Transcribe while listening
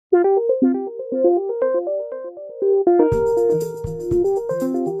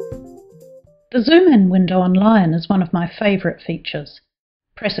The zoom in window on Lion is one of my favourite features.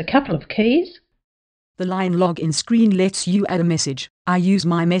 Press a couple of keys. The Lion login screen lets you add a message. I use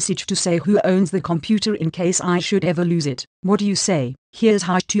my message to say who owns the computer in case I should ever lose it. What do you say? Here's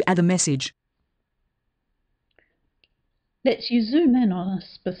how to add a message. Lets you zoom in on a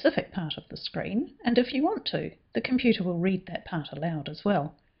specific part of the screen, and if you want to, the computer will read that part aloud as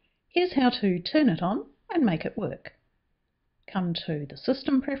well. Here's how to turn it on and make it work. Come to the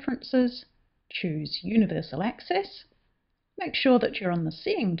System Preferences, choose Universal Access, make sure that you're on the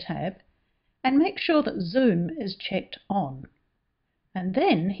Seeing tab, and make sure that Zoom is checked on. And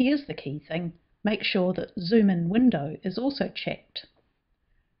then, here's the key thing, make sure that Zoom in Window is also checked.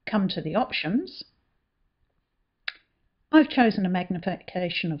 Come to the options. I've chosen a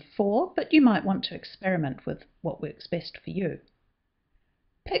magnification of 4, but you might want to experiment with what works best for you.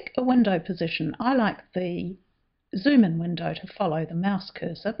 Pick a window position. I like the zoom in window to follow the mouse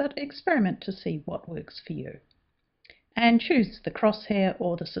cursor, but experiment to see what works for you. And choose the crosshair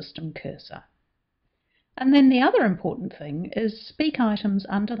or the system cursor. And then the other important thing is speak items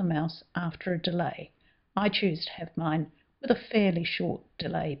under the mouse after a delay. I choose to have mine with a fairly short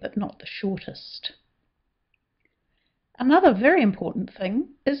delay, but not the shortest. Another very important thing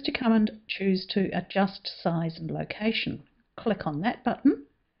is to come and choose to adjust size and location. Click on that button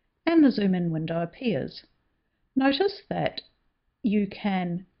and the zoom in window appears. Notice that you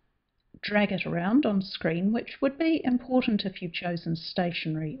can drag it around on screen, which would be important if you've chosen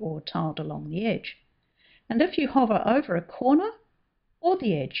stationary or tiled along the edge. And if you hover over a corner or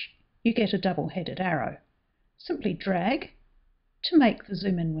the edge, you get a double-headed arrow. Simply drag to make the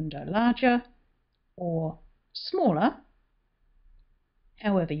zoom in window larger or smaller,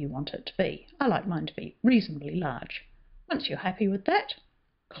 however you want it to be. I like mine to be reasonably large. Once you're happy with that,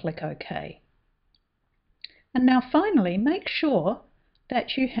 click OK. And now finally, make sure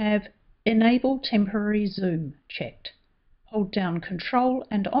that you have Enable Temporary Zoom checked. Hold down Control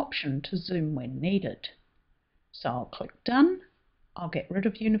and Option to zoom when needed. So I'll click Done. I'll get rid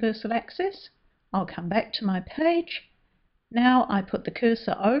of Universal Access. I'll come back to my page. Now I put the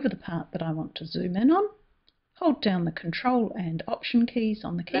cursor over the part that I want to zoom in on. Hold down the Control and Option keys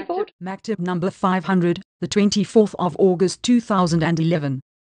on the keyboard. Maktub number 500, the 24th of August 2011.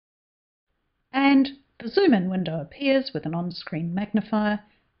 And the zoom in window appears with an on-screen magnifier,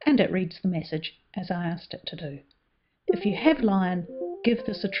 and it reads the message as I asked it to do. If you have Lion, give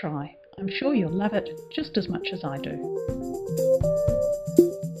this a try. I'm sure you'll love it just as much as I do.